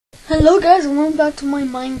Hello guys, and welcome back to my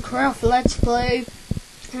Minecraft Let's Play.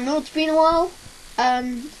 I know it's been a while,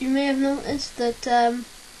 and you may have noticed that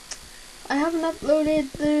I haven't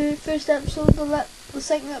uploaded the first episode of the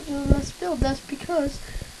second episode of Let's Build. That's because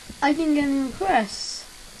I didn't get any requests.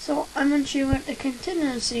 So I'm unsure whether to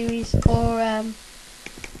continue the series or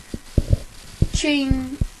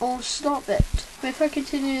change or stop it. But if I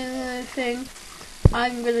continue the thing,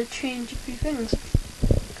 I'm going to change a few things.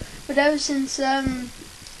 But ever since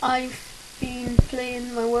I've been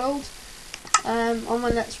playing my world on my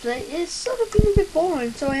Let's Play, it's sort of been a bit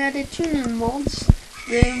boring, so I added 2 new mods.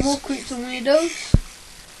 There are more creeps and weirdos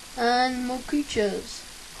and more creatures.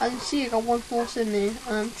 As you see, I got one horse in there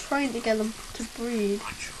and I'm trying to get them to breed.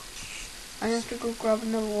 I have to go grab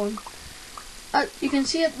another one. You can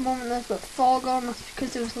see at the moment there's got fog on. That's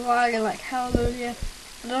because it was lagging like hell earlier.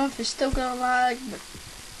 I don't know if it's still gonna lag, but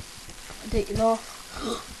I'll take it off.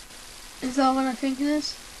 Is that what I think it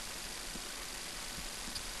is?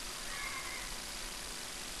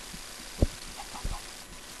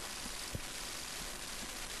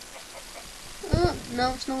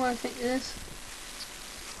 No, it's not what I think it is.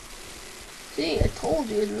 See, I told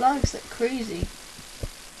you, it lags like crazy.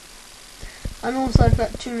 And also I've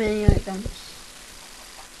got too many items.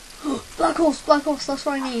 Black horse, that's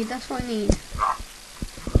what I need,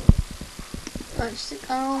 Right, stick,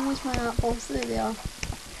 oh, where's my apples? There they are.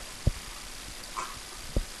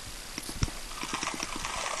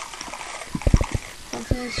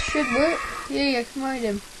 This should work. Yeah, I can ride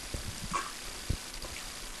him.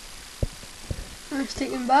 Let's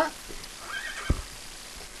take him back.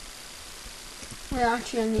 Well,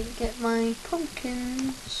 actually I need to get my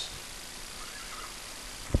pumpkins.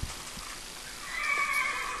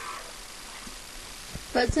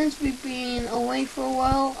 But since we've been away for a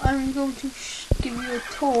while, I'm going to give you a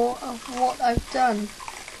tour of what I've done.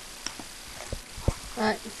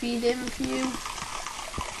 Right, feed him a few,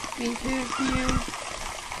 feed her a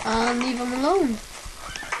few, and leave them alone.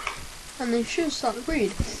 And they should start to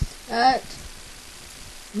breed.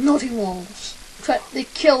 Naughty wolves. They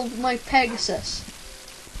killed my Pegasus.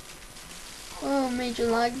 Oh, major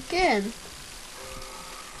lag again.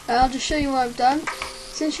 I'll just show you what I've done.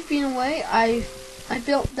 Since you've been away, I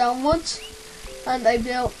built downwards, and it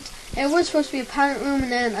was supposed to be a parent room,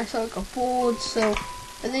 and then I sort of got bored, so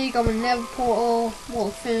but there you go, my nether portal,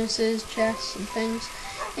 water furnaces, chests and things.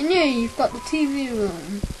 And here you've got the TV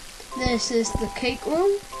room. This is the cake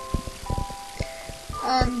room,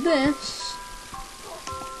 and this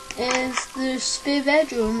is the spare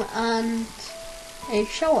bedroom and a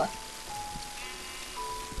shower.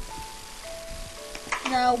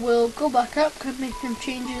 Now we'll go back up, can make some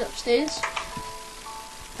changes upstairs.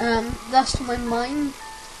 That's to my mine,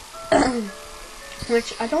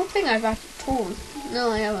 which I don't think I've actually told.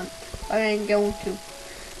 No, I haven't. I ain't going to.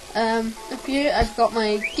 Up here I've got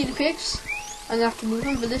my guinea pigs. I'm gonna have to move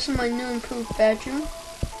them, but this is my new improved bedroom.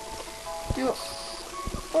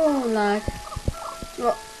 Lag.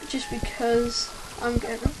 Just because I'm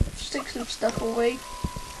gonna stick some stuff away.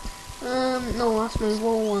 No, that's my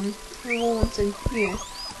wool one. My wool one's in here.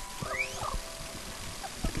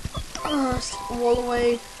 Stick the wall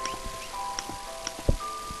away.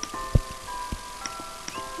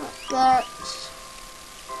 Like that.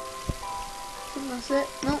 I think that's it.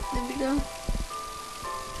 Nope, there we go.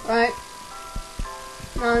 Right.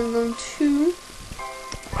 Now I'm going to...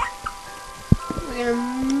 We're going to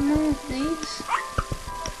move these.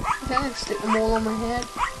 Okay, I'm going to stick them all on my head.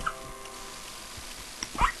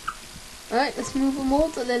 Alright, let's move them all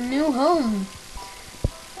to their new home.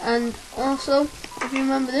 And also, if you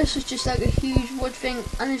remember, this was just like a huge wood thing,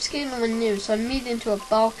 and it's getting on my new, so I made it into a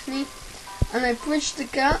balcony, and I bridged the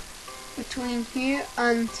gap between here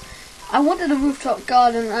and... I wanted a rooftop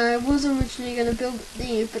garden, and I was originally going to build it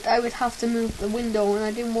there, but I would have to move the window, and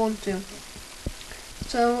I didn't want to.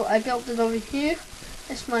 So I built it over here.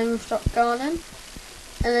 It's my rooftop garden.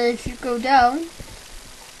 And then if you go down,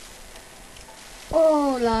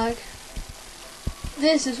 oh lag,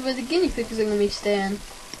 this is where the guinea pigs are going to be staying.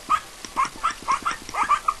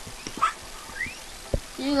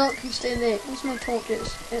 You lot can stay there. Where's my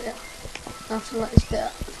torches? Yeah. I have to light this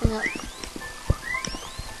bit thing up.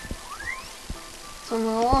 Some of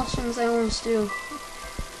the last things I always do.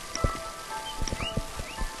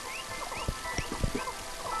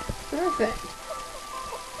 Perfect.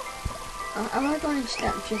 Have I got any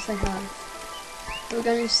steps? Yes, I have. Have I got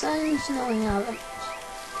any signs? No, I haven't.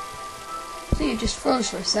 So you just froze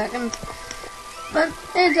for a second. But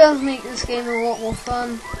it does make this game a lot more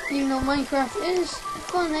fun. Even though Minecraft is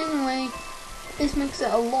fun anyway, this makes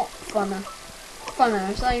it a lot funner. Funner,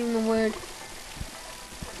 is that even the word?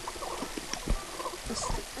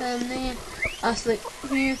 there, that's like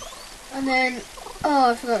here, and then,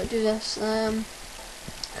 oh, I forgot to do this,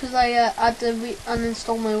 because I had to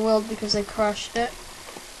uninstall my world because I crashed it.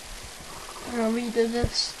 I'll redo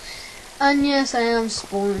this. And yes, I am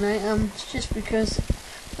spawning items just because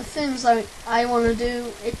the things I want to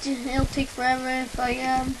do, it'll take forever if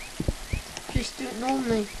I just do it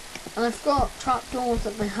normally. And I've got trapdoors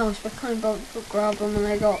at my house, but I can't bother to grab them, and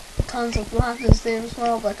I got tons of ladders there as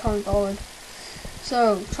well, but I can't bother.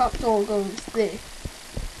 So trapdoor goes there,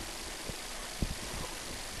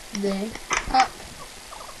 up,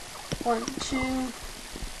 1, 2,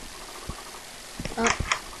 up,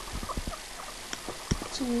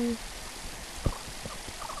 2.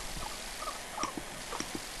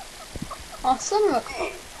 Awesome, look,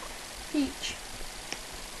 peach.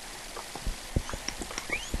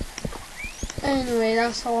 Anyway,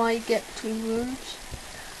 that's how I get between rooms.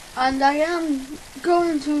 And I am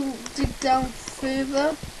going to dig down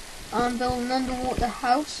further and build an underwater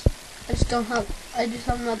house. I just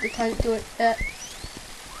haven't had the time to do it yet.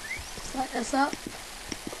 Set this up.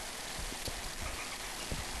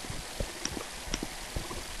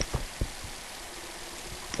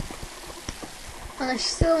 And I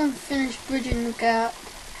still haven't finished bridging the gap.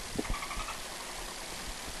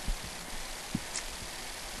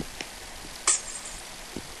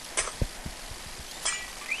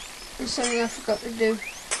 There's something I forgot to do.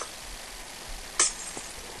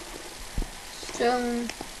 Stone.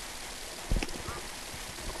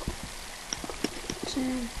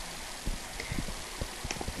 2.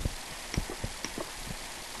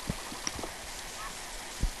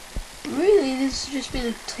 Really, this has just been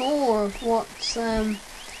a tour of what's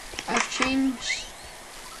I've changed.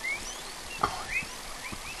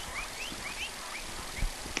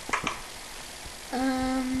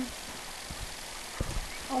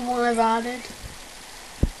 On what I've added.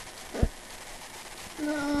 But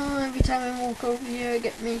no, every time I walk over here I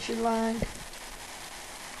get major lag.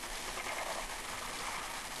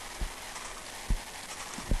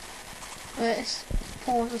 Let's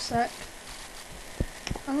pause a sec.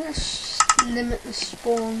 I'm going to limit the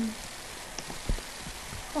spawn.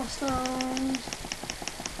 Hostiles.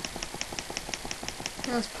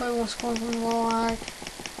 That's probably what's causing the lag.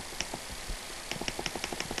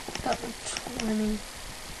 Got the 20.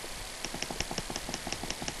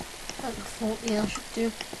 Got the 40 I should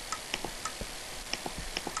do.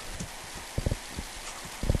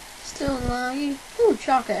 Still laggy. Ooh,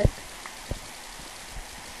 shark egg.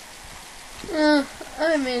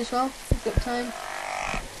 I may as well. I've got time.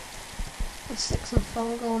 The 6 and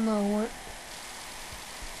 5 going now work.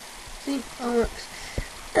 See, that works.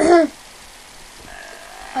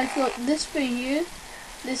 I've got this bit here.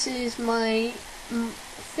 This is my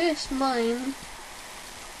first mine.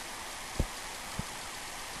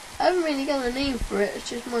 I haven't really got a name for it, it's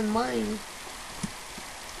just my mine.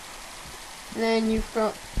 And then you've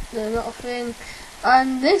got the little thing.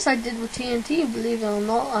 And this I did with TNT, believe it or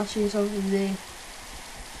not, actually it's over there.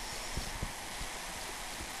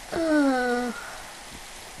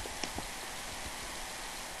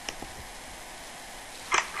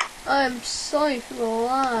 I'm sorry for the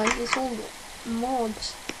lag, it's all the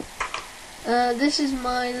mods. This is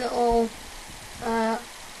my little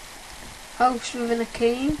house within a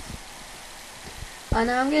cave. And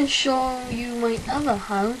I'm going to show you my other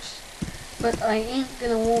house, but I ain't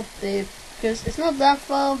going to walk there because it's not that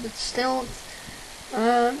far, but still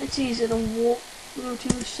it's easy to walk. Go to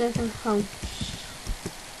the second house.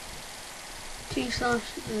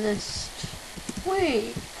 T/list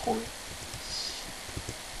waypoints.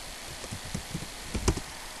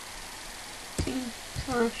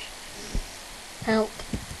 T/help.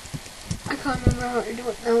 I can't remember how to do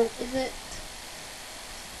it now. Is it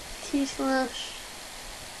T/ sorry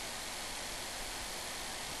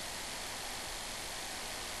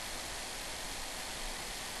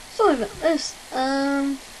about this.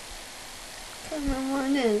 Can't remember what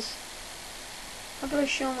it is. How do I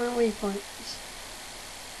show my waypoints?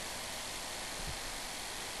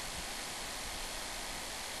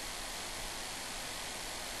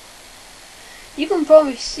 You can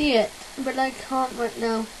probably see it, but I can't right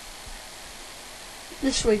now.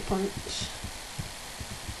 This waypoints.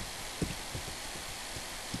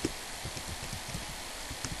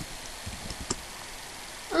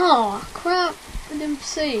 Oh crap! I didn't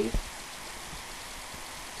save.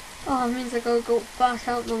 Oh, it means I gotta go back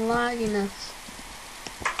out the lagginess.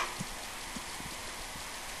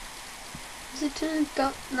 Is it turned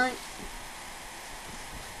dark night?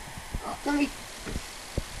 Oh, let me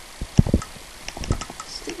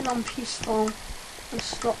stick it on peaceful and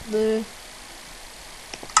stop there.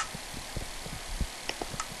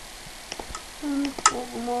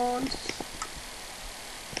 Overmod.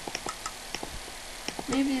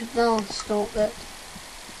 Maybe that'll stop it.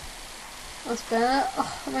 That's better.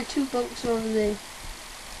 Oh, my 2 books over there.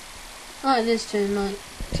 Oh, it is turn night.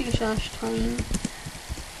 2/ time.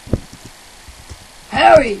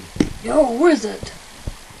 Harry! Yo, wizard!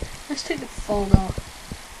 Let's take the fog off.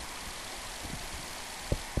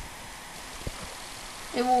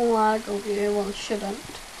 It won't lag over here, well it shouldn't.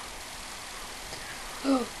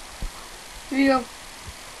 Oh, here we go.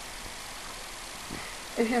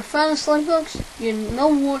 If you're a fan of Slimebooks, you know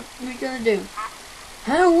what we're gonna do.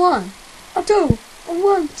 And a 1, a 2, a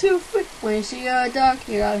 1, 2, 3. When you see a duck,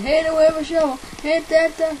 you gotta hit it with a shovel. Hit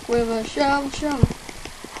that duck with a shovel.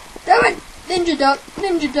 Damn it! Ninja duck.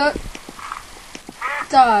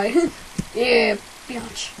 Die. Yeah,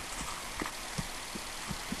 bitch.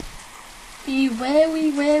 Be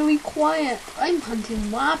very quiet. I'm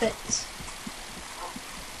hunting rabbits.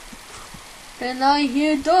 And I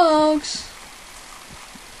hear dogs.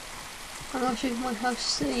 I'm not sure if my house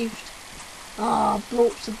saved. Ah,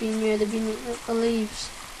 blobs have been here, they've been eating up the leaves.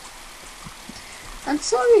 I'm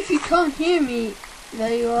sorry if you can't hear me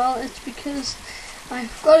very well, it's because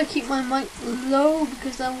I've got to keep my mic low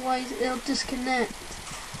because otherwise it'll disconnect.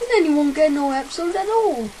 And then you won't get no episode at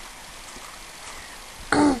all.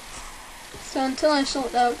 So until I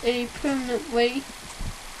sort out a permanent way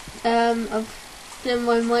of getting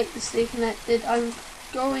my mic to stay connected, I'm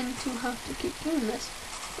going to have to keep doing this.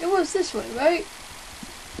 It was this way, right?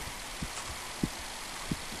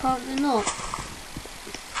 Apparently not.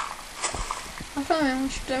 I can't remember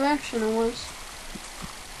which direction it was.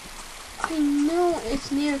 I know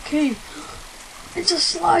it's near a cave. It's a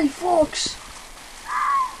sly fox.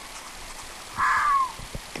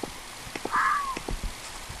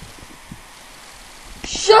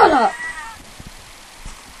 Shut up!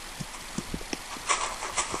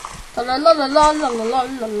 La la la la la la la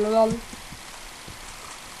la la la.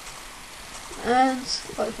 And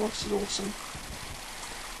Sly Fox is awesome.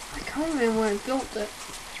 I can't remember where I built it.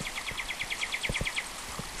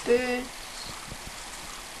 Birds.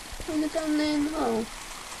 Is it down there? No.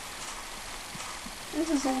 This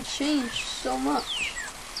has all changed so much.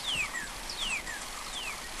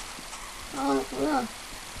 Oh, yeah.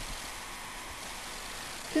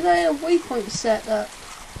 Because I had a waypoint set up.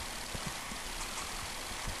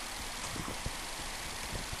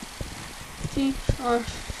 G-R-Y.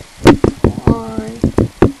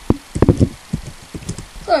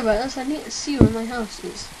 Sorry about this, I need to see where my house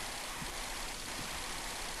is.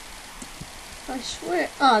 I swear.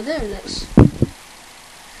 Ah, there it is.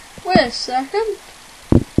 Wait a second.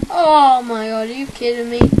 Oh my god, are you kidding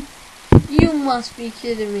me? You must be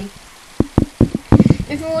kidding me.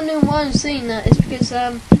 If you're wondering why I'm saying that, it's because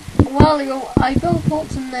a while ago I built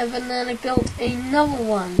Bolton Never and then I built another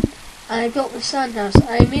one. And I built the sand house.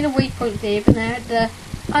 I made a waypoint there, but I had to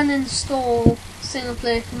uninstall single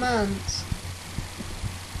player commands.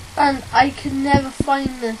 And I could never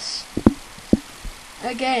find this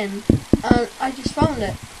again. And I just found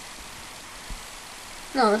it.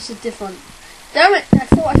 No, this is different. Damn it! I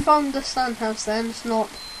thought I found the sand house then. It's not.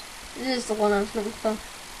 It is the one I was looking for.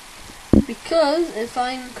 Because, if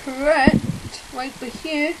I'm correct, right over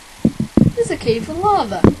here, there's a cave of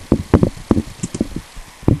lava.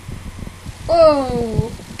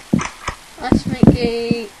 Oh! Let's make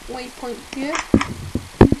a waypoint here.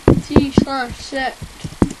 T/set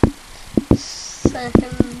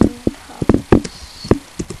second house.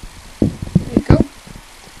 There we go.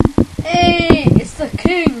 Hey! It's the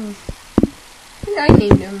king! I think I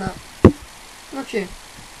named him that. Not sure.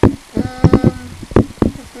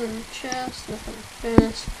 Nothing chest, nothing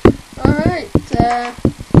furnace. Alright, I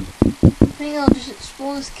think I'll just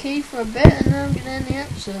explore this cave for a bit and then I'm gonna end the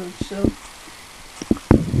episode, so.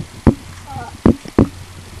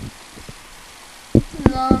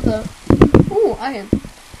 Lava. Ooh, iron.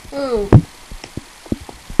 Oh.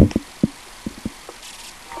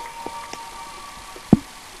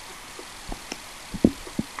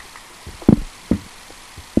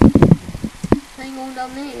 I ain't going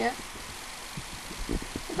down there yet.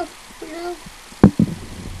 What the f*** now?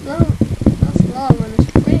 No, that's lava and it's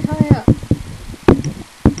way high up.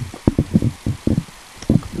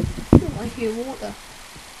 Oh, I hear water.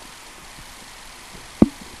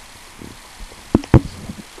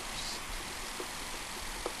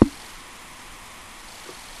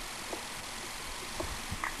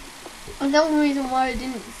 Another reason why I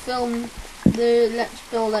didn't film the Let's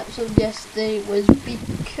Build episode yesterday was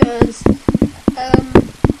because,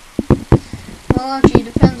 well actually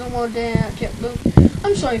it depends on what day I actually upload. I'm sorry for that, guys, Minecraft crashed on me. But, yeah, I didn't film the Let's Build episode yesterday was because, well actually it depends on what day I actually upload.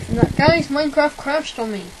 I'm sorry for that, guys, Minecraft crashed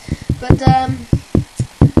on me. But, yeah, I didn't film the Let's Build episode yesterday was because, well actually it depends on what day I actually upload. I'm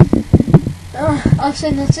sorry for that, guys, Minecraft crashed on me. But, I've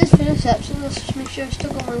seen that's it for this episode. Let's just make sure I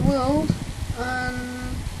still got my world,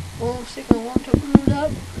 and we'll stick on one to move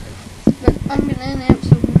up. But I'm going to end the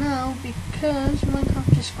episode now because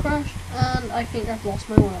Minecraft just crashed and I think I've lost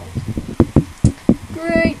my world.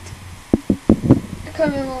 Great! I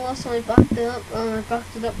can't remember the last time I backed it up. I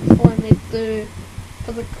backed it up before I made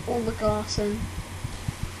all the glass in.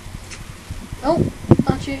 Oh,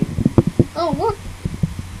 actually. Oh, look!